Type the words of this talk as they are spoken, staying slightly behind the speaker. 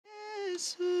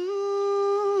Yesu,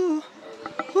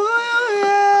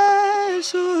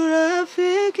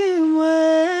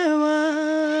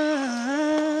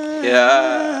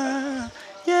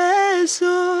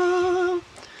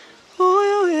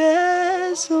 huyu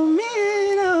Yesu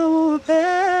mina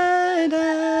upenda.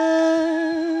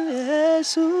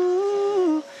 Yesu,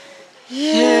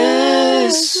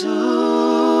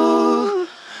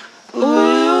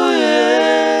 huyu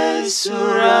Yesu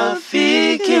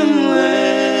rafiki mwema.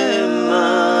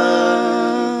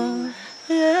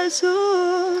 Yesu,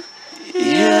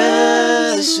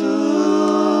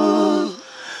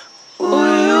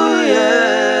 huyu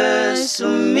Yesu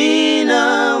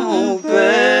mina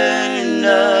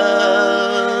mupenda.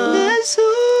 Yesu,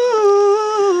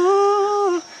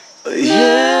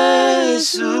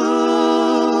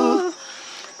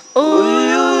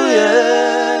 huyu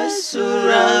Yesu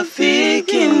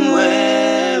rafiki mwema.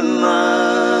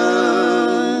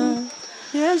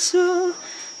 Yesu,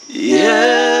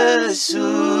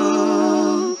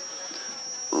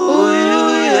 huyu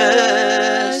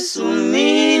Yesu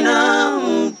mina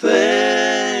mpenda.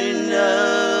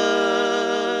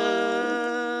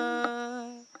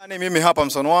 Mimi hapa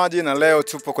Msonoaji na leo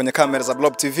tupo kwenye kamera za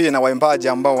Blob TV na waimbaji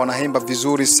ambao wanaimba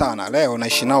vizuri sana. Leo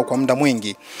naishi nao kwa muda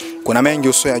mwingi. Kuna mengi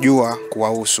usiyojua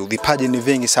kuwahusu. Vipaji ni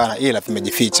vingi sana ila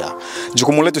vimejificha.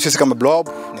 Jukumu letu sisi kama Blob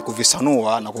ni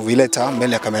kuvisanua na kuvileta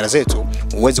mbele ya kamera zetu,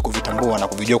 uweze kuvitambua na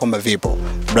kuvijua kwamba vipo.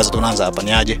 Brother, tunaanza hapa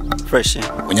ni aje? Fresh.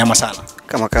 Unyama sana.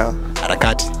 Kama kawa.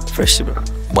 Harakati. Fresh bro.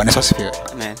 Bwana Sasa asifiwe.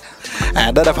 Amen.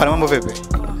 Dada, pale mambo vipi?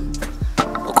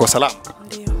 Uko salama?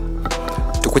 Ndio.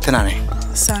 Tukuite nani?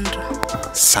 Sandra.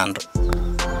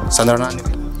 Sandra nani?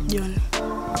 John.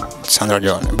 Sandra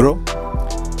John. Bro?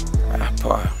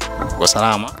 Poa. Uko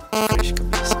salama? Fresh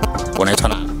kabisa. Unaitwa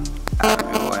nani?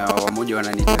 Wamoja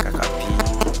wananiita kaka P.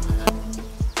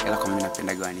 Ila kwa mimi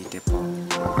napenda waniite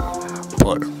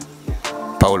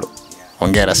Paulo.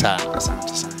 Hongera sana.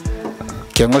 Asante sana.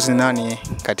 Kiongozi ni nani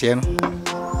kati yenu?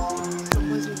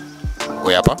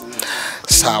 Wewe hapa.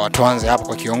 Sawa, tuanze hapa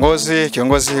kwa kiongozi.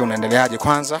 Kiongozi, unaendeleaje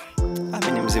kwanza?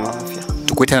 Mimi ni mzima wa afya.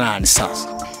 Tukuite nani sasa?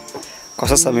 Kwa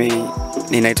sasa mimi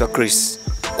ninaitwa Chris.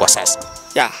 Kwa sasa.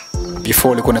 Yeah.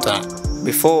 Before ulikuwa unaitwa nani?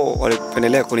 Before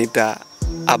walipendelea kuniita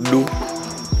Abdu.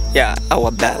 Yeah, au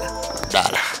Abdalla.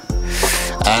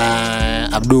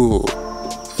 Abdu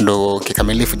ndo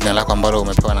kikamilifu jina lako ambalo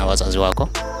umepewa na wazazi wako?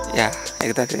 Yeah,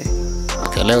 exactly.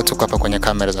 Okay, leo tuko hapa kwenye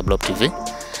kamera za Blob TV.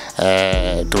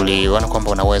 Tuliona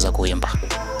kwamba unaweza kuimba.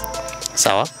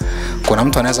 Sawa? Kuna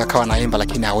mtu anaweza akawa anaimba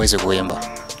lakini hawezi kuimba.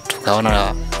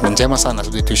 Tukaona ni njema sana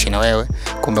tuishi na wewe,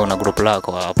 kumbe una group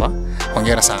lako hapa.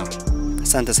 Hongera sana.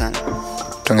 Asante sana.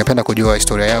 Tungependa kujua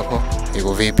historia yako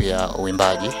iko vipi ya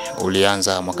uimbaji.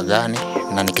 Ulianza mwaka gani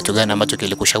na ni kitu gani ambacho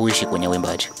kilikushawishi kwenye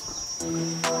uimbaji?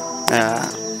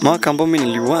 Mwaka ambao mimi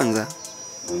nilianza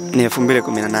ni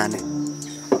 2018.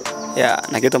 Yeah,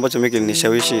 na kitu ambacho mimi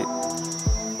kilinishawishi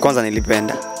kwanza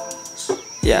nilipenda.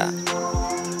 Yeah.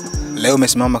 Leo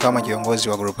umesimama kama kiongozi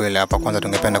wa group ile hapa, kwanza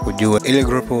tungependa kujua ile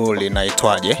group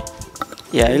linaitwaje?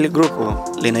 Yeah, ile group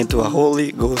linaitwa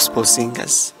Holy Gospel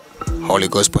Singers. Holy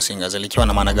Gospel Singers likiwa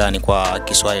na maana gani kwa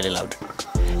Kiswahili labda?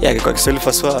 Yeah, kwa Kiswahili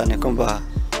faswa ni kwamba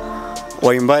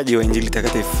waimbaji wa Injili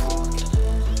takatifu.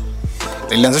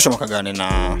 Lilianzishwa mwaka gani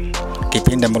na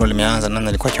kipindi ambalo limeanza nani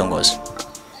alikuwa kiongozi?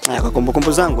 Kwa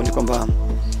kumbukumbu zangu ni kwamba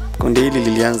kundi hili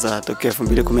lilianza tokea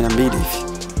 2012 hivi.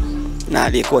 Na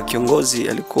aliyekuwa kiongozi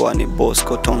alikuwa ni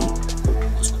Bosco Ton.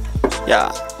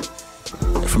 Yeah.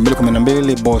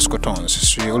 2012 Bosco Ton.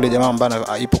 Sio yule jamaa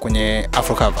ambaye ipo kwenye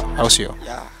Afro Cover au sio?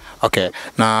 Yeah. Okay.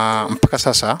 Na mpaka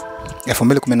sasa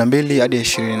 2012 hadi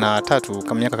 23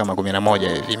 kama miaka kama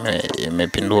 11 hivi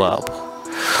imepindua hapo.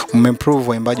 Umeimprove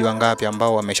waimbaji wangapi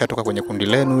ambao wameshatoka kwenye kundi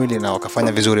lenu ili na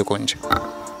wakafanya vizuri huko nje?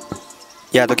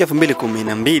 Yeah, tokea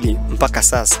 2012 mpaka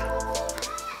sasa.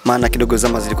 Maana kidogo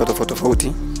zama zilikuwa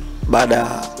tofauti. Baada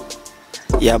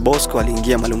ya Bosco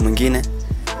aliingia mwalimu mwingine.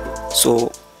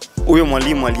 So huyo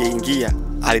mwalimu aliyeingia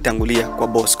alitangulia kwa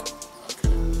Bosco.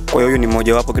 Kwa hiyo ni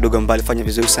mmoja wapo kidogo ambaye alifanya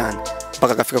vizuri sana.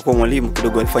 Mpaka kafika kwa mwalimu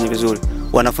kidogo alifanya vizuri.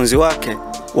 Wanafunzi wake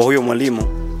wa huyo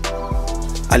mwalimu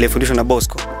aliyefundishwa na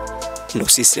Bosco ndo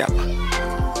sisi hapa.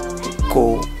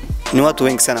 Ni watu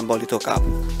wengi sana ambao walitoka hapo.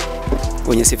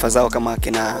 Wenye sifa zao kama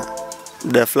kina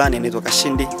dada fulani anaitwa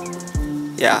Kashindi.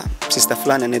 Yeah, sister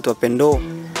fulani anaitwa Pendo.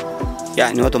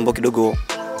 Yeah, ni watu ambao kidogo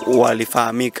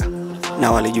walifahamika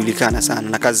na walijulikana sana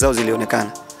na kazi zao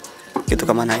zilionekana. Kitu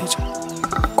kama na hicho.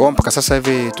 Kwa mpaka sasa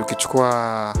hivi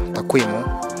tukichukua takwimu,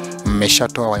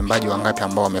 mmeshatoa waimbaji wangapi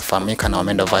ambao wamefahamika na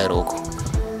wameenda viral huko?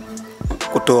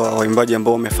 Kutoa waimbaji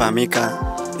ambao wamefahamika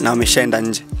na wameshaenda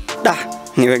nje.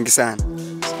 Ni wengi sana.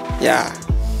 Yeah.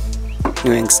 ni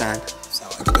wengi sana.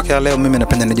 Kutokea leo mimi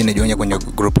napenda nije nijiunge kwenye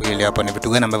group hili hapa, ni vitu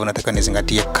gani ambavyo nataka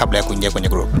nizingatie kabla ya kuingia kwenye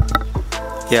group?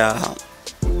 Ya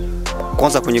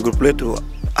kwanza kwenye group letu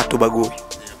hatubagui.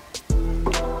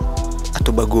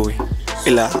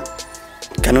 Ila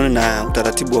kanuni na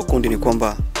utaratibu wa kundi ni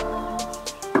kwamba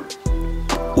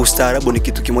ustaarabu ni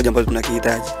kitu kimoja ambacho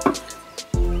tunakihitaji.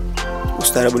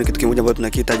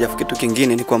 Afu kitu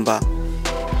kingine ni kwamba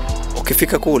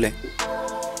ukifika kule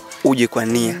uje kwa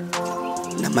nia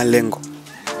na malengo.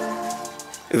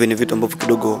 Hivi ni vitu ambavyo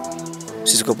kidogo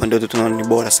sisi kwa upande wetu tunaona ni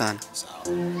bora sana.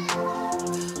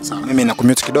 Sawa, mimi na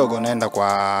commute kidogo naenda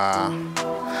kwa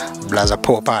Blaza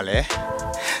Po pale.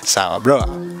 Sawa bro.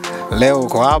 Leo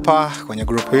uko hapa kwenye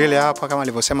group hili hapa kama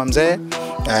alivyosema mzee.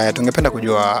 Tungependa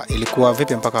kujua ilikuwa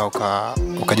vipi mpaka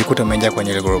ukajikuta umeingia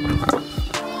kwenye ile group.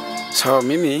 So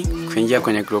mimi kuingia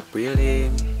kwenye group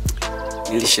hili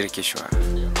nilishirikishwa.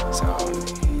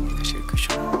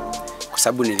 Nikashirikishwa kwa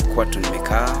sababu nilikuwa tu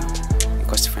nimekaa,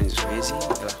 nilikuwa sifanyi zoezi,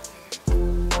 ila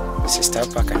sister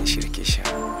hapa akanishirikisha,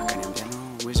 akaniambia no,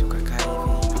 uweze kukaa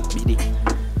hivi, inabidi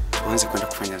tuanze kwenda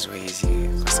kufanya zoezi,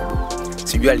 kwa sababu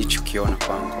sijui alichokiona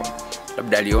kwangu.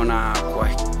 Labda aliona kwa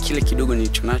kile kidogo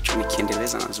nilichonacho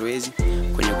nikiendeleza na zoezi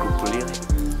kwenye group lile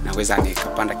naweza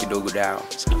nikapanda kidogo dawa.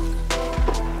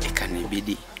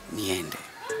 Ikanibidi niende.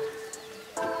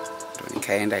 Ndio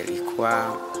nikaenda,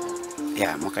 ilikuwa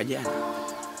ya mwaka jana.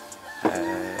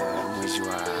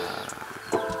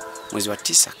 Mwezi wa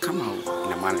 9 kama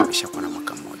ina maana nimeshakuwa na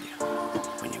mwaka mmoja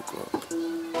kwenye group.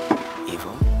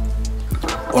 Hivyo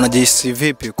unajihisi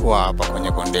vipi kuwa hapa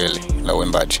kwenye kundi la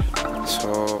Waimbaji?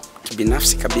 So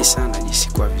kibinafsi kabisa najihisi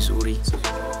kwa vizuri.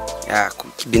 Ya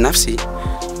kibinafsi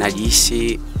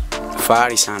najihisi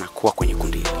fahari sana kuwa kwenye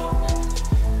kundi.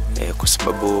 Kwa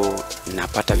sababu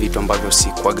napata vitu ambavyo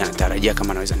sikuwaga natarajia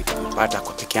kama naweza nikavipata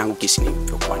kwa peke yangu kisi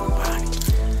nilipokuwa nyumbani.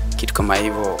 Kitu kama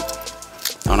hivyo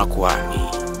naona kuwa ni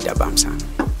dabam sana.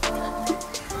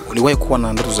 Uliwahi kuwa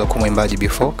na ndoto za kuwa mwimbaji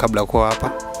before kabla kuwa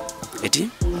hapa? Eti?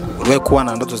 Uliwahi kuwa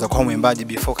na ndoto za kuwa mwimbaji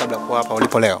before kabla kuwa hapa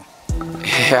ulipo leo?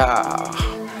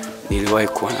 Niliwahi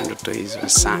kuwa na ndoto hizo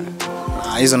sana.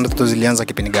 Hizo ndoto zilianza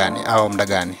kipindi gani au muda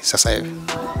gani sasa hivi?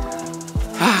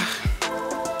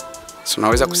 So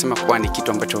naweza kusema kuwa ni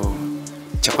kitu ambacho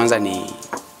cha kwanza ni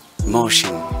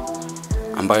motion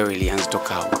ambayo ilianza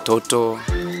toka utoto.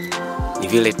 Ni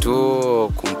vile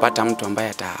tu kumpata mtu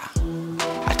ambaye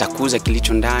atakuza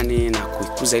kilicho ndani na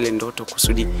kuikuza ile ndoto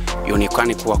kusudi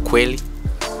ionekane kuwa kweli.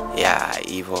 Ya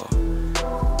hivyo.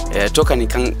 Toka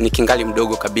nikingali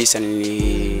mdogo kabisa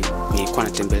nilikuwa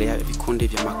natembelea vikundi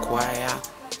vya makwaya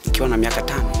nikiwa na miaka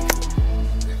 5 hivi.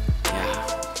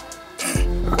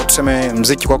 Tuseme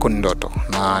muziki kwako ni ndoto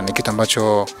na ni kitu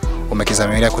ambacho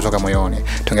umekizamiria kutoka moyoni.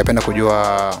 Tungependa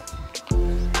kujua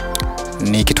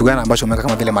ni kitu gani ambacho umeweka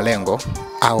kama vile malengo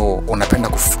au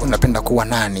unapenda kuwa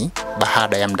nani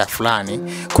baada ya muda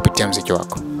fulani kupitia muziki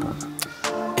wako?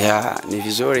 Ni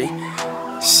vizuri.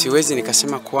 Siwezi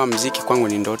nikasema kuwa muziki kwangu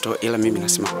ni ndoto, ila mimi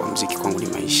nasema kuwa muziki kwangu ni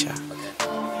maisha.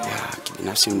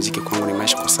 Kibinafsi muziki kwangu ni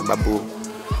maisha kwa sababu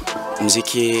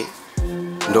muziki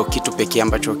ndio kitu pekee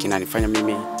ambacho kinanifanya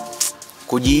mimi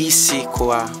kujihisi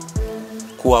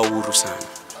kuwa huru sana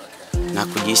na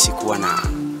kujihisi kuwa na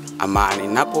amani.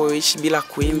 Ninapoishi bila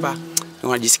kuimba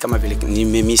najihisi kama vile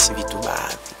nimemiss vitu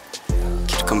baadhi,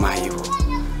 kitu kama hivyo.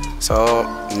 So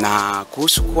na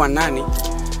kuhusu kuwa nani,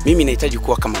 mimi nahitaji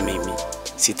kuwa kama mimi,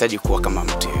 sihitaji kuwa kama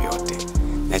mtu yoyote.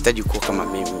 Nahitaji kuwa kama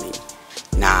mimi,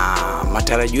 na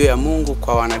matarajio ya Mungu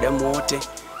kwa wanadamu wote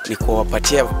ni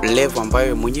kuwapatia level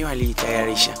ambayo mwenyewe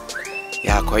alitayarisha.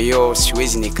 Kwa hiyo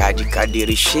siwezi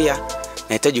nikajikadirishia,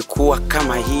 nahitaji kuwa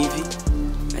kama hivi.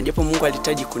 Na japo Mungu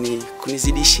alihitaji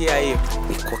kunizidishia hiyo,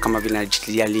 ni kuwa kama vile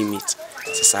najitilia limit.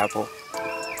 Sasa hapo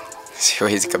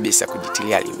siwezi kabisa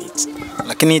kujitilia limit.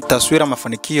 Lakini taswira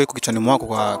mafanikio iko kichwani mwako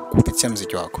kwa kupitia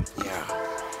muziki wako.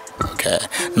 Okay.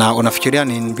 Na unafikiria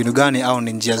ni mbinu gani au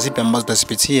ni njia zipi ambazo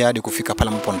utazipitia hadi kufika pale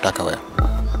ambapo unataka wewe?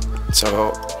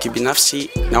 So kibinafsi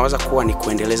naweza kuwa ni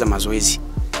kuendeleza mazoezi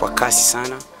kwa kasi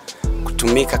sana,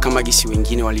 kutumika kama gisi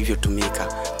wengine walivyotumika,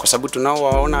 kwa sababu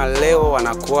tunaowaona leo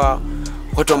wanakuwa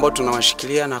watu ambao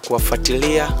tunawashikilia na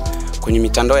kuwafuatilia kwenye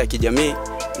mitandao ya kijamii,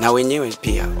 na wenyewe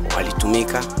pia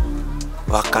walitumika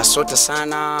wakasota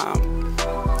sana,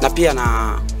 na pia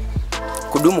na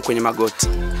kudumu kwenye magoti.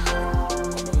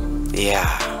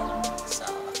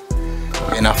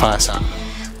 Inafaa sana.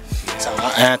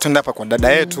 Tuende hapa kwa dada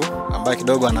yetu ambaye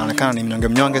kidogo anaonekana ni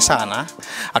mnyonge sana.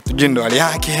 Hatujui ndo hali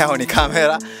yake au ni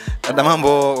kamera. Dada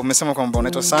mambo, umesema kwamba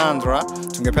unaitwa Sandra.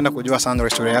 Tungependa kujua Sandra,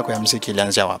 historia yako ya muziki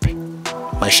ilianzia wapi?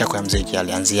 Maisha yako ya muziki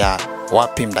yalianzia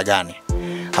wapi, muda gani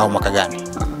au mwaka gani?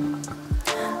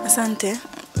 Asante.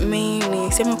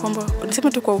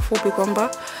 Niseme tu kwa ufupi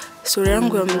kwamba historia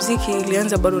yangu ya muziki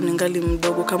ilianza bado ningali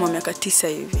mdogo kama miaka 9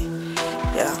 hivi.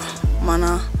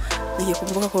 Maana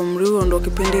nikikumbuka kwa umri huo ndo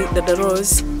kipindi Dada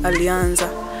Rose alianza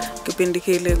kipindi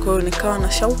kile, kwa hiyo nikawa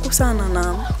na shauku sana,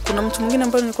 na kuna mtu mwingine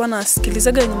ambaye nilikuwa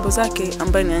nasikilizaga nyimbo zake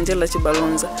ambaye ni Angela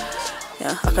Chibalonza.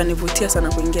 Akanivutia sana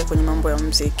kuingia kwenye mambo ya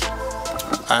muziki.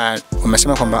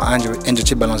 Umesema kwamba Angel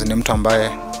Chibalonza ni mtu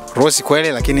ambaye Rose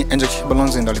kweli, lakini Angel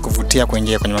Chibalonza ndo alikuvutia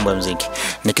kuingia kwenye mambo ya muziki.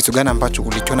 Ni kitu gani ambacho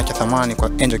ulikiona cha thamani kwa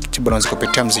Angel Chibalonza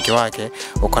kupitia muziki wake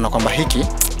ukaona kwamba hiki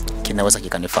kinaweza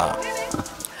kikanifaa?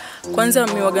 Kwanza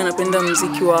mimi waga napenda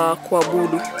muziki wa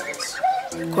kuabudu.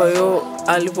 Kwa hiyo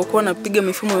alipokuwa anapiga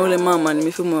mifumo yule mama ni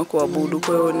mifumo ya kuabudu,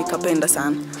 kwa hiyo nikapenda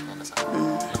sana.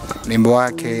 Wimbo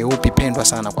wake upi pendwa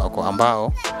sana kwako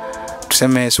ambao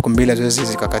tuseme siku mbili zoezi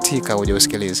zikakatika uje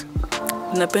usikilize?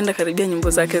 Napenda karibia nyimbo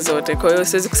zake zote, kwa hiyo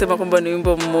siwezi kusema kwamba ni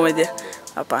wimbo mmoja,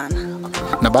 hapana.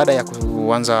 Na baada ya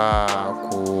kuanza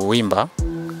kuimba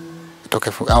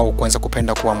au kuanza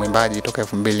kupenda kuwa mwimbaji toka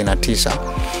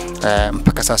 2009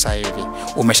 mpaka sasa hivi,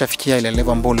 umeshafikia ile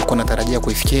level ambayo ulikuwa unatarajia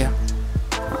kuifikia?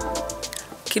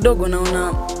 Kidogo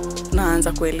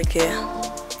naanza kuelekea.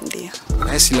 Ndio.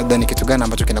 Basi labda ni kitu gani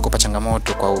ambacho kinakupa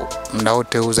changamoto kwa muda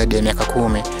wote huu zaidi ya miaka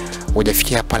 10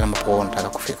 hujafikia pale ambapo unataka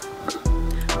kufika?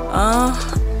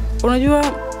 Unajua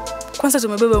kwanza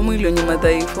tumebeba mwili wenye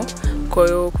madhaifu. Kwa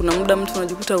hiyo kuna muda mtu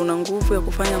unajikuta una nguvu ya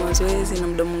kufanya mazoezi na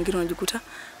muda mwingine unajikuta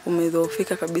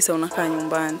umedhoofika kabisa, unakaa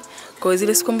nyumbani. Kwa hiyo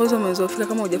zile siku ambazo umedhoofika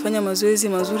kama hujafanya mazoezi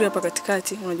mazuri hapa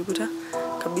katikati, unajikuta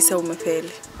kabisa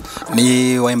umefeli.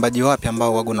 Ni waimbaji wapi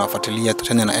ambao wago nawafuatilia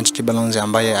tutane na Angel Chibalonza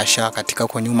ambaye asha katika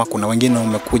kwa nyuma? Kuna wengine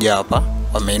wamekuja hapa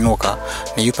wameinuka,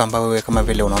 ni yupi ambao wewe kama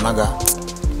vile unaonaga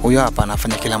huyo hapa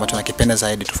anafanya kile ambacho nakipenda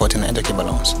zaidi tofauti na Angel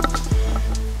Chibalonza?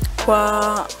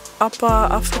 Kwa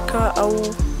hapa Afrika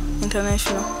au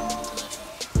international?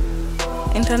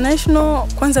 International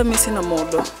kwanza mimi sina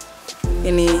modo.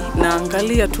 Yaani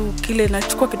naangalia tu kile,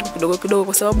 nachukua kitu kidogo kidogo,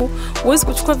 kwa sababu huwezi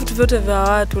kuchukua vitu vyote vya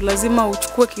watu, lazima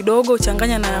uchukue kidogo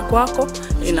uchanganya na ya kwako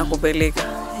inakupeleka.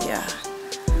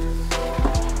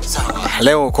 Sawa.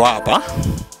 Leo uko hapa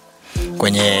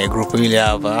kwenye group hili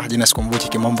hapa, jina sikumbuki,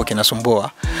 kimombo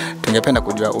kinasumbua. Tungependa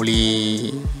kujua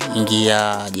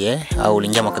uliingiaje au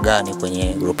uliingia mwaka gani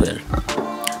kwenye group hili?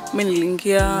 Mimi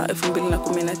niliingia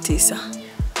 2019.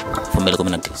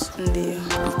 2019. Ndio.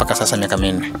 Mpaka sasa miaka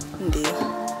 4. Ndio.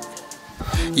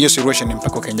 Hiyo situation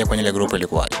mpaka ukaingia kwenye ile group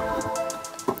ilikuwaje?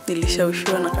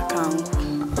 Nilishawishiwa na kakangu.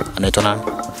 Anaitwa nani?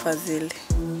 Fadhili.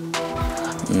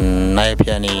 Naye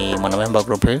pia ni mwanamemba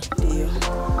group hili? Ndio.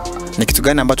 Ni kitu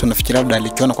gani ambacho unafikiri labda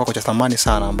alikiona kwako cha thamani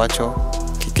sana ambacho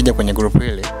kikija kwenye group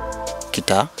hili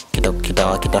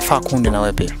kitafaa kundi na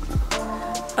wewe pia?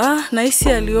 Nahisi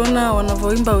aliona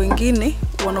wanavyoimba wengine,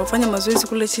 wanaofanya mazoezi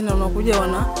kule chini, wanakuja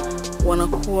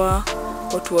wanakuwa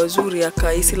watu wazuri,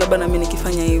 akahisi labda na mimi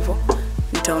nikifanya hivyo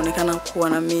nitaonekana kuwa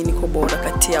na mimi niko bora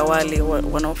kati ya wale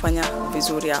wanaofanya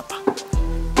vizuri hapa.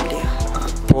 Ndio.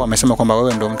 Poa amesema kwamba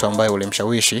wewe ndio mtu ambaye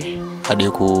ulimshawishi hadi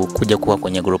kuja kuwa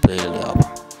kwenye group hili hapa.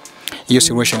 Hiyo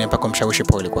situation mpaka kumshawishi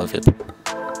Paul ilikuwa vipi?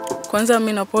 Kwanza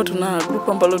mimi na Paul tuna group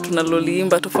ambalo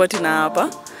tunaloliimba tofauti na hapa.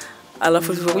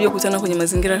 Alafu tulipokuja kukutana kwenye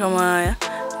mazingira kama haya,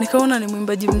 nikaona ni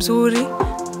mwimbaji mzuri.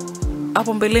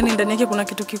 Hapo mbeleni ndani yake kuna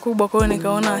kitu kikubwa, kwa hiyo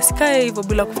nikaona asikae hivyo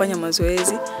bila kufanya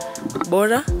mazoezi.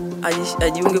 Bora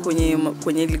ajiunge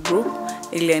kwenye ile group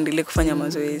ili aendelee kufanya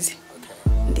mazoezi.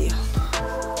 Ndio.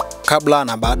 Kabla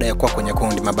na baada ya kuwa kwenye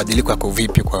kundi, mabadiliko yako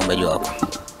vipi kwa uimbaji wako?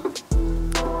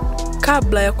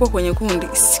 Kabla ya kuwa kwenye kundi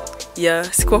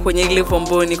sikuwa kwenye ile level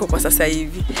ambayo niko kwa sasa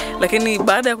hivi, lakini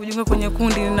baada ya kujiunga kwenye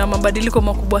kundi nina mabadiliko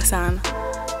makubwa sana.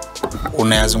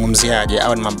 Unayazungumziaje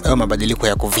au mabadiliko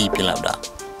yako vipi labda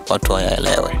watu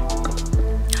waelewe?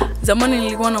 Zamani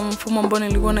nilikuwa na mfumo ambao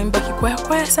nilikuwa naimba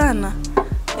kikwaya sana.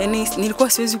 Yaani nilikuwa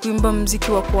siwezi kuimba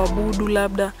muziki wa kuabudu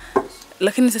labda,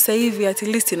 lakini sasa hivi at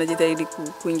least najitahidi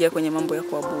kuingia kwenye mambo ya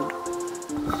kuabudu.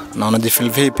 Na unajifeel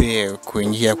vipi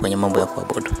kuingia kwenye mambo ya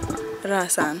kuabudu? Raha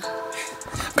sana.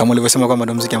 Kama ulivyosema kwamba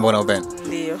ndio muziki ambao unaupenda.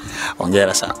 Ndio.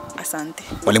 Hongera sana. Asante.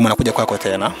 Walimu wanakuja kwako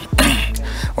tena.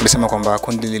 Ulisema kwamba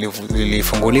kundi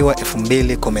lilifunguliwa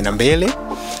 2012.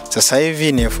 Sasa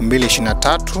hivi ni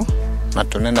 2023 na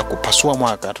tunaenda kupasua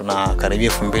mwaka,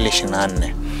 tunakaribia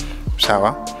 2024.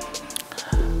 Sawa?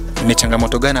 Ni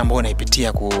changamoto gani ambayo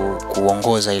unaipitia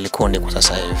kuongoza ile kundi kwa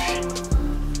sasa hivi?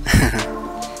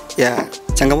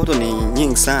 Changamoto ni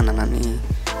nyingi sana na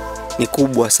ni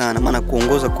kubwa sana, maana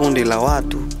kuongoza kundi la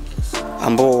watu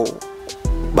ambao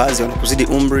baadhi wanakuzidi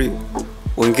umri,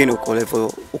 wengine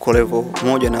uko level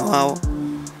moja na wao,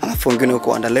 alafu wengine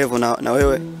uko under level na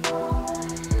wewe,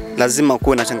 lazima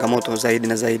kuwe na changamoto zaidi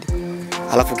na zaidi.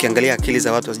 Alafu ukiangalia akili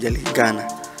za watu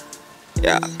hazijalingana.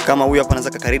 Kama huyu hapa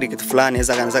anaweza kukariri kitu fulani,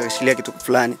 anaweza kushikilia kitu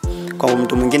fulani, kwa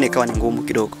mtu mwingine ikawa ni ngumu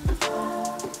kidogo.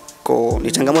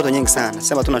 Ni changamoto nyingi sana.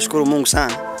 Sema tunashukuru Mungu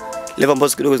sana. Level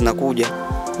ambazo kidogo zinakuja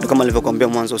ndio kama nilivyokuambia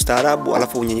mwanzo, ustaarabu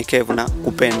alafu unyenyekevu na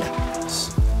kupenda.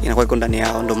 Inakuwa iko ndani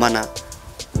yao, ndio maana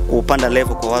kupanda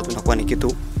level kwa watu inakuwa ni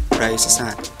kitu rahisi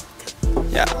sana.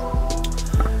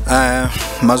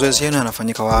 Mazoezi yenu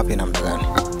yanafanyika wapi na muda gani?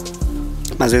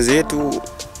 Mazoezi yetu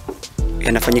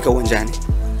yanafanyika uwanjani.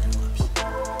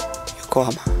 Yuko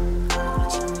hapa.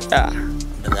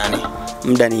 Muda gani?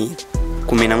 Muda ni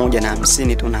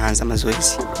 11:50 tunaanza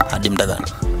mazoezi. Hadi muda gani?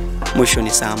 Mwisho ni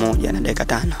saa 1 na dakika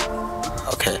 5.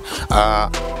 Okay.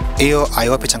 Hiyo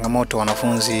haiwapi changamoto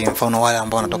wanafunzi, mfano wale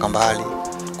ambao wanatoka mbali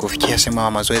kufikia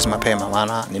sema mazoezi mapema,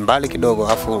 maana ni mbali kidogo,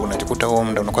 afu unajikuta huo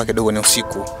muda unakuwa kidogo ni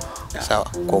usiku. Sawa,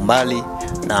 kwa umbali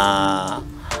na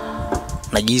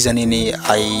giza nini,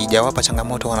 haijawapa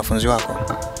changamoto wanafunzi wako?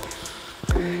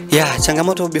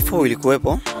 Changamoto before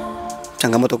ilikuwepo.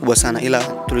 Changamoto kubwa sana, ila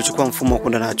tulichukua mfumo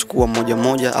kwenda na chukua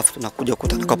mmoja afu tunakuja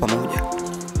kukutana kwa pamoja.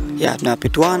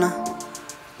 Tunapituana,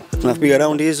 tunapiga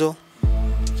round hizo,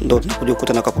 ndio tunakuja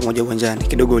kukutana kwa pamoja uwanjani.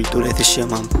 Kidogo iliturahisishia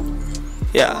mambo.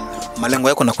 Malengo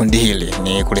yako na kundi hili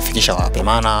ni kulifikisha wapi?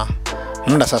 Maana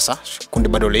muda sasa kundi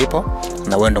bado lipo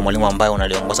na wewe ndio mwalimu ambaye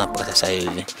unaliongoza mpaka sasa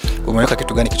hivi. Umeweka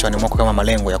kitu gani kichwani mwako kama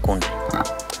malengo ya kundi?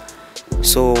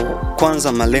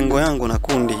 Kwanza malengo yangu na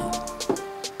kundi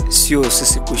sio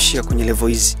sisi kuishia kwenye level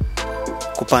hizi,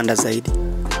 kupanda zaidi.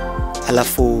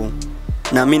 Alafu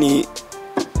naamini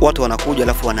watu wanakuja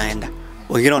alafu wanaenda.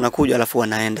 Wengine wanakuja alafu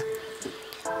wanaenda.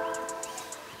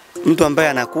 Mtu ambaye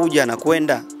anakuja na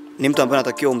kwenda ni mtu ambaye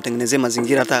anatakiwa umtengenezee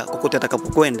mazingira hata kokote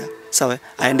atakapokwenda, sawa?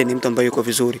 Aende ni mtu ambaye yuko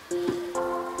vizuri.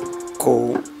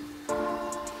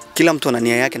 Kila mtu ana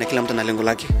nia yake na kila mtu ana lengo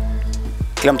lake.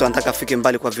 Kila mtu anataka afike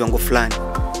mbali kwa viwango fulani.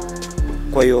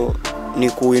 Kwa hiyo ni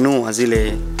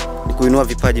kuinua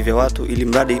vipaji vya watu, ili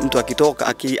mradi mtu akitoka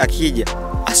akija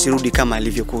asirudi kama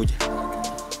alivyokuja.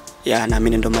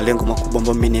 Naamini ndio malengo makubwa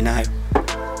ambayo mimi ninayo.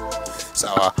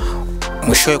 Sawa.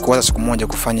 Mwishowe kuanza siku moja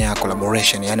kufanya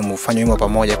collaboration, yani mfanye wimbo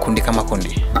pamoja kundi kama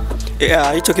kundi.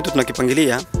 Hicho kitu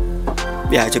tunakipangilia.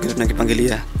 Hicho kitu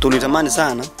tunakipangilia. Tulitamani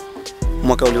sana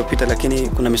mwaka uliopita, lakini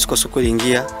kuna misukosuko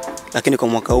iliingia, lakini kwa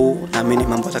mwaka huu naamini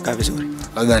mambo yatakaa vizuri.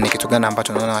 Labda ni kitu gani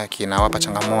ambacho unaona kinawapa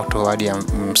changamoto hadi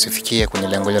msifikie kwenye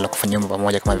lengo hilo la kufanya wimbo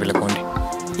pamoja kama vile kundi?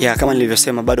 Kama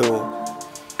nilivyosema, bado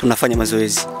tunafanya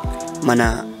mazoezi.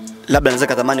 Maana labda naweza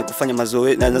kutamani kufanya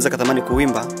mazoezi, naweza kutamani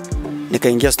kuimba,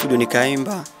 nikaingia studio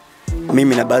nikaimba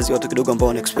mimi na baadhi watu kidogo ambao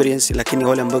wana experience, lakini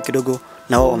wale ambao kidogo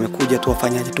na wao wamekuja tu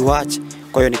wafanyaje tuache.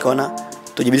 Kwa hiyo nikaona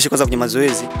tujibidishi kwanza kwenye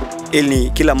mazoezi, ili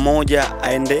kila mmoja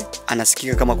aende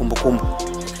anasikika kama kumbukumbu.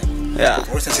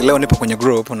 Sasa leo nipo kwenye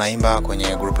group, naimba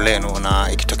kwenye group lenu,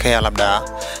 na ikitokea labda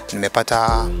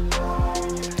nimepata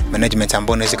management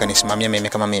ambao naweza kanisimamia mimi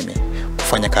kama mimi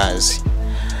kufanya kazi,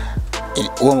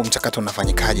 huo mchakato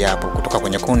unafanyikaje hapo kutoka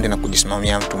kwenye kundi na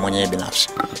kujisimamia mtu mwenyewe binafsi?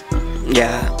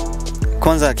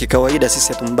 Kwanza kikawaida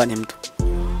sisi hatumbani mtu.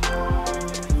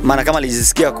 Maana kama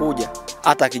alijisikia kuja,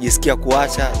 hata akijisikia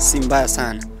kuacha si mbaya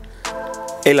sana.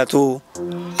 Ila tu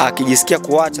akijisikia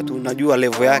kuacha tunajua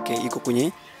level yake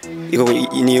iko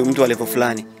ni mtu wa level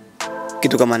fulani.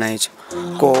 Kitu kama na hicho.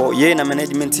 Kwa yeye na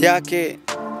management yake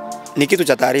ni kitu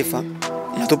cha taarifa.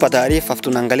 Natupa taarifa,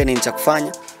 tunaangalia nini cha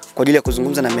kufanya kwa ajili ya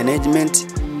kuzungumza na management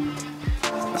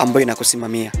ambayo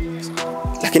inakusimamia.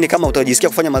 Lakini kama utajisikia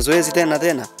kufanya mazoezi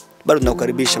tena bado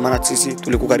tunakukaribisha, maana sisi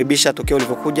tulikukaribisha tokeo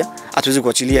ulivyokuja, hatuwezi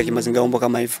kuachilia kimazingaombo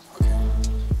kama hivyo.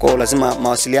 Kwa hiyo lazima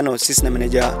mawasiliano sisi na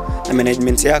manager na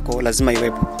management yako lazima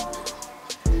iwepo,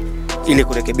 ili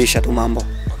kurekebisha tu mambo.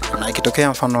 Na ikitokea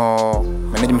mfano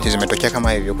management zimetokea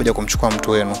kama hivyo kuja kumchukua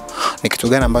mtu wenu, ni kitu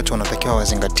gani ambacho unatakiwa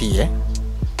wazingatie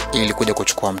ili kuja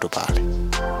kuchukua mtu pale?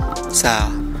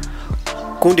 Sawa.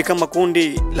 Kundi kama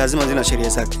kundi lazima zina sheria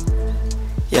zake.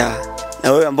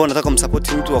 Na wewe ambao unataka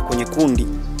kumsupport mtu wa kwenye kundi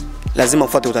lazima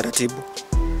ufuate utaratibu.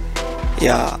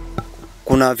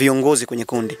 Kuna viongozi kwenye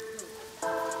kundi.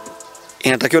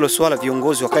 Inatakiwa hilo swala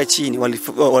viongozi wakae chini,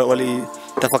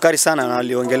 walitafakari sana na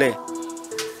waliongelea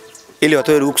ili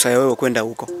watoe ruhusa ya wewe kwenda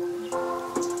huko.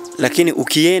 Lakini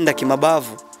ukienda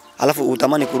kimabavu alafu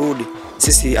utamani kurudi,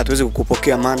 sisi hatuwezi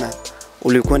kukupokea, maana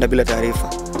ulikwenda bila taarifa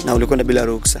na ulikwenda bila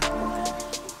ruhusa.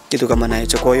 Kitu kama na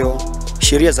hicho. Kwa hiyo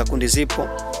sheria za kundi zipo.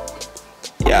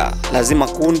 Lazima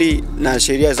kundi na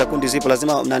sheria za kundi zipo,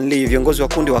 lazima viongozi wa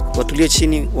kundi watulie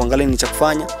chini, waangalie nini cha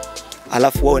kufanya,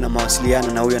 alafu wawe na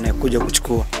mawasiliano na huyo anayekuja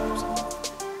kuchukua.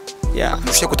 Yeah.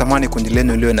 Mshia kutamani kundi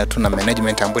lenu liwe na tuna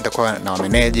management ambayo itakuwa na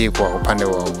manage kwa upande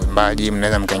wa uimbaji,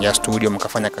 mnaweza mkaingia studio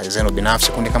mkafanya kazi zenu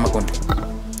binafsi kundi kama kundi?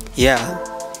 Yeah.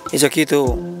 Hicho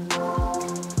kitu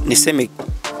niseme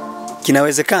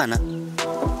kinawezekana.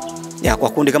 Ya kwa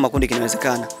kundi kama kundi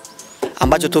kinawezekana.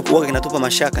 Ambacho tu huwa kinatupa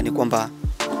mashaka ni kwamba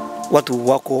watu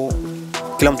wako,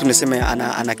 kila mtu niseme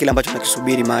ana kile ambacho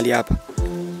anakisubiri mahali hapa.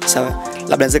 Sawa?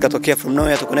 Labda nzeka tokea from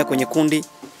nowhere tukone kwenye kundi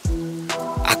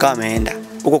akawa ameenda.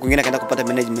 Huko kwingine akaenda kupata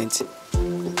management.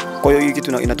 Kwa hiyo hii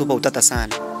kitu inatupa utata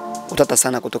sana. Utata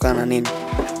sana kutokana na nini?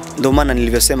 Ndio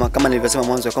maana kama nilivyosema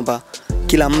mwanzo ya kwamba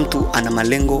kila mtu ana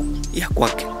malengo ya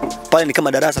kwake. Pale ni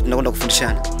kama darasa tunakwenda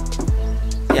kufundishana.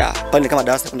 Pale ni kama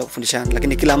darasa tunakwenda kufundishana,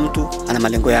 lakini kila mtu ana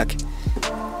malengo yake.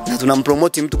 Na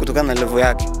tunampromote mtu kutokana na level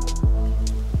yake.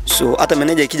 So hata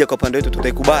manager ikija kwa upande wetu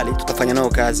tutaikubali, tutafanya nao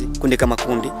kazi kundi kama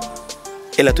kundi.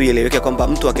 Ila tu ieleweke kwamba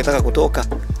mtu akitaka kutoka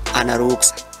ana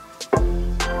ruhusa.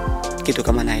 Kitu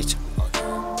kama na hicho.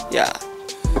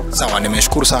 Sawa,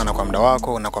 nimeshukuru sana kwa muda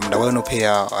wako na kwa muda wenu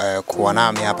pia kuwa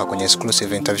nami hapa kwenye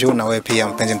exclusive interview, na wewe pia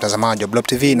mpenzi mtazamaji wa Blob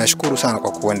TV, nashukuru sana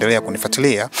kwa kuendelea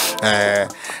kunifuatilia.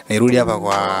 Nirudi hapa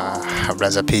kwa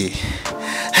Brother P.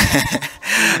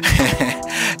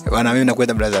 Bwana mimi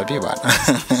nakuita Brother P bwana.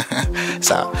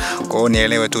 Sawa, kwa hiyo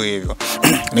nielewe tu hivyo.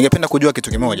 Ningependa kujua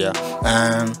kitu kimoja.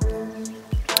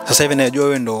 Sasa hivi najua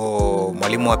wewe ndo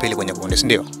mwalimu wa pili kwenye kundi, si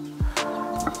ndio?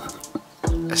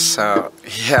 So,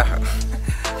 yeah.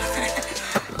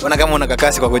 Wana kama una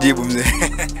kakasi kwa kujibu mzee.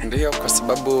 Ndio, kwa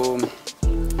sababu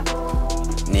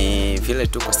ni vile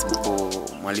tu, kwa sababu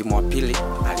mwalimu wa pili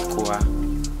alikuwa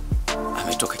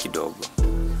ametoka kidogo.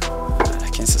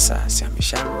 Lakini sasa si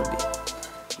amesharudi.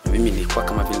 Na mimi nilikuwa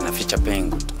kama vile naficha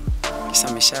pengo tu. Kisa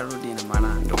amesharudi na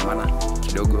maana ndio maana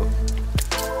kidogo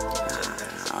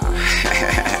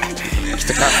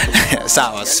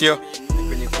sawa, sio?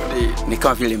 Ni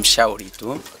kama vile mshauri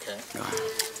tu.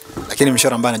 Lakini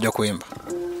mshauri ambaye anajua kuimba.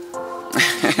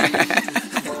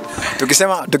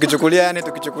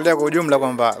 Tukichukulia kwa ujumla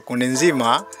kwamba kundi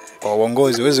nzima kwa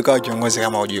uongozi huwezi kuwa kiongozi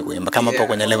kama hujui kuimba, kama hapo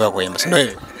kwenye level ya kuimba, si ndio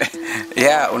hivyo?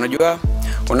 Unajua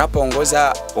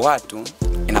unapoongoza watu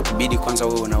inakubidi kwanza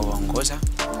wewe unaoongoza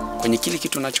kwenye kile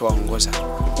kitu unachowaongoza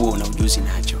wewe una ujuzi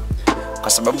nacho. Kwa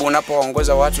sababu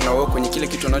unapoongoza watu na wewe kwenye kile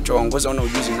kitu unachowaongoza una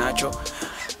ujuzi nacho,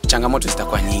 changamoto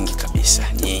zitakuwa nyingi kabisa,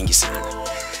 nyingi sana.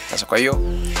 Sasa kwa hiyo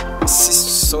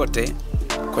sisi sote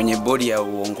kwenye bodi ya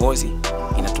uongozi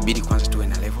inatubidi kwanza tuwe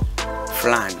na level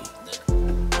fulani.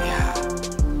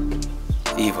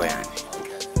 Hivyo yani.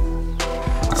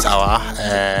 Sawa,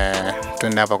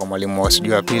 tuende hapa kwa mwalimu wa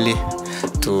studio wa pili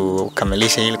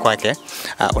tukamilishe hili kwake.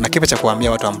 Una kipi cha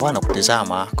kuambia watu ambao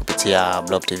wanakutazama kupitia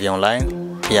Blob TV online,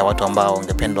 pia watu ambao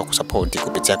ungependa kusupport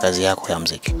kupitia kazi yako ya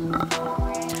muziki?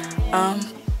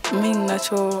 Mimi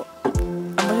ambacho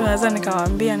naweza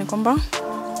nikawaambia ni kwamba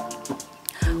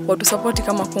watu support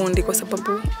kama kundi, kwa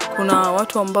sababu kuna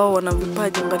watu ambao wana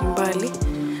vipaji mbalimbali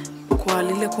kwa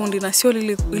lile kundi, na sio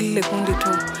lile kundi tu,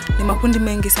 ni makundi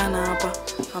mengi sana hapa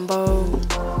ambao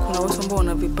kuna watu ambao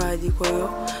wana vipaji. Kwa hiyo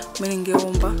mimi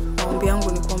ningeomba, maombi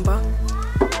yangu ni kwamba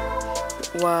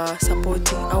wa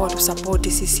support au watu support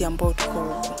sisi ambao tuko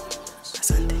huko.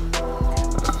 Asante.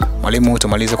 Mwalimu,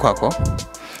 tumalize kwako.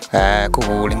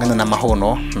 Kulingana na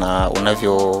mahono na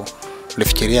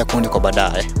unavyolifikiria kundi kwa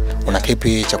baadaye, una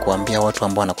kipi cha kuambia watu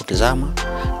ambao wanakutazama,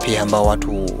 pia ambao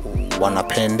watu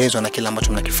wanapendezwa na kila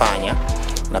ambacho mnakifanya,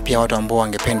 na pia watu ambao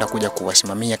wangependa kuja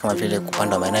kuwasimamia kama vile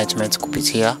kupanda management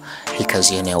kupitia hii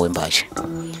kazi yenu ya uimbaji?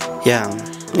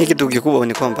 Ni kitu kikubwa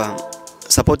ni kwamba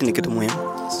support ni kitu muhimu.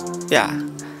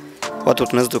 Watu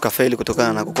tunaweza tukafaili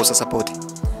kutokana na kukosa support.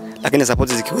 Lakini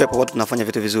support zikiwepo watu tunafanya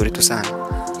vitu vizuri tu sana.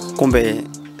 Kumbe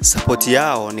support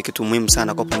yao ni kitu muhimu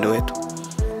sana kwa upande wetu.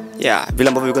 Vile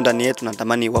ambavyo viko ndani yetu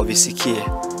natamani wavisikie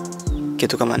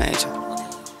kitu kama na hicho.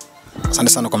 Asante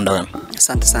sana kwa muda wenu.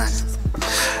 Asante sana.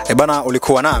 Bana,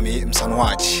 ulikuwa nami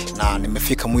msanuaji na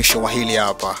nimefika mwisho wa hili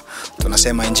hapa.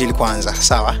 Tunasema injili kwanza,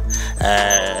 sawa?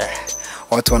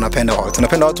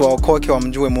 Tunapenda watu waokoke,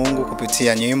 wamjue Mungu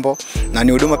kupitia nyimbo, na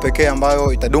ni huduma pekee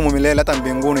ambayo itadumu milele, hata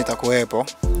mbinguni itakuwepo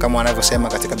kama wanavyosema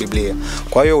katika Biblia.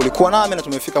 Kwa hiyo ulikuwa nami na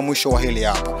tumefika mwisho wa hili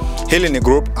hapa. Hili ni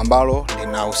group ambalo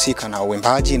linahusika na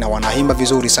uimbaji na wanaimba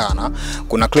vizuri sana.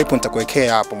 Kuna clip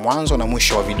nitakuwekea hapo mwanzo na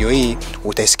mwisho wa video hii,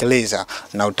 utaisikiliza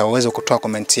na utaweza kutoa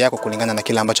comment yako kulingana na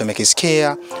kile ambacho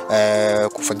umekisikia,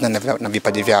 kufuatana na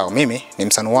vipaji vyao. Mimi ni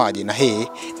msanuaji na hii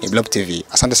ni Blob TV.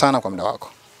 Asante sana kwa muda wako.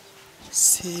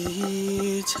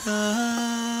 Sijai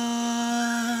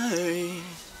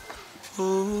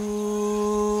ona,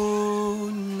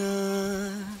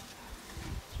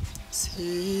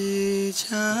 sijai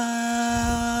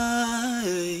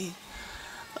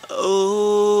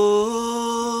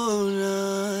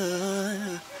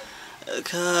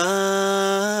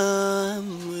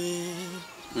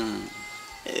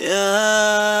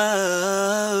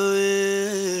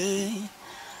Yahweh,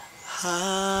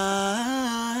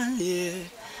 aliye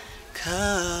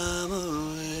kama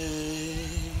wewe.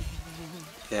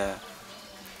 Yeah.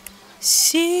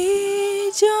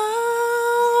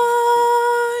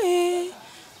 Sijawahi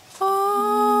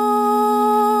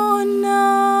ona,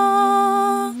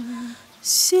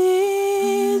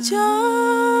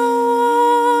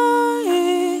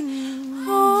 sijawahi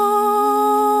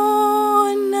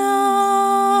ona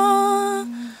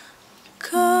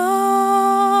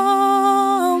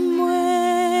kamwe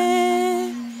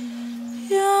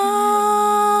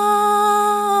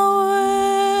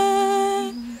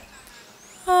Yahweh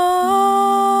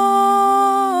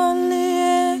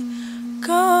aliye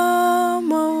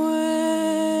kama wewe.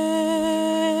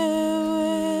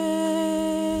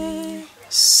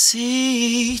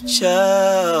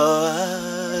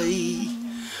 Sijawahi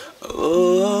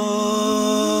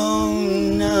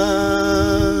ona,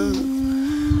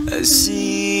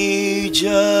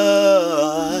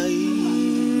 sijawahi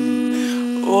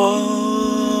ona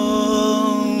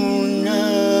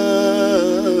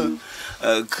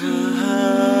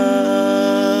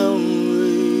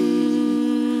kamwe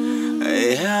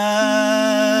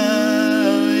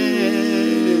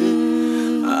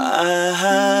Yahweh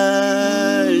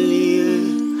aliye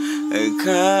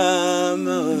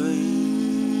kama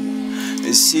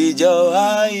wewe.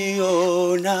 Sijawahi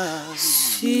ona,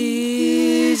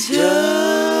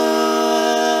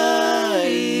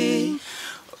 sijawahi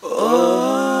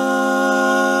ona,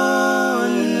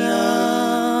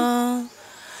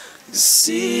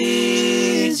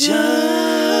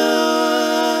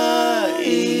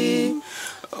 sijawahi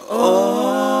ona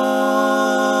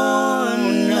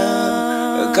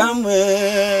kamwe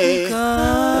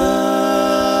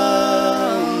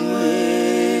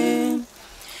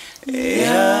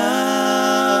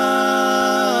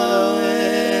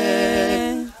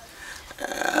Yahweh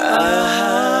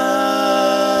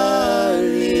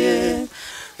aliye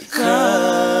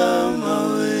kama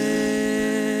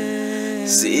wewe.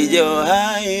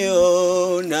 Sijawahi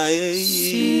ona,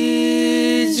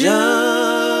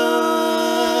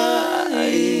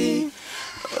 sijawahi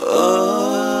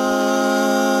ona,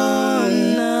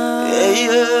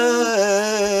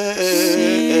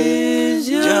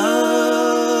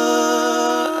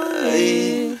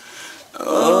 sijawahi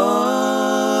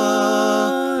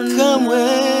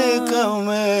ona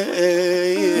kamwe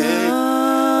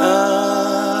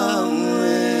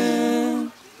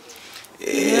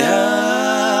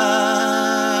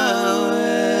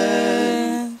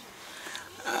Yahweh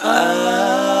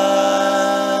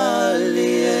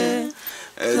aliye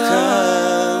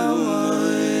kama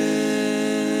wewe.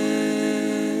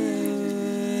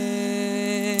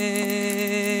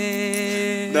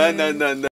 Na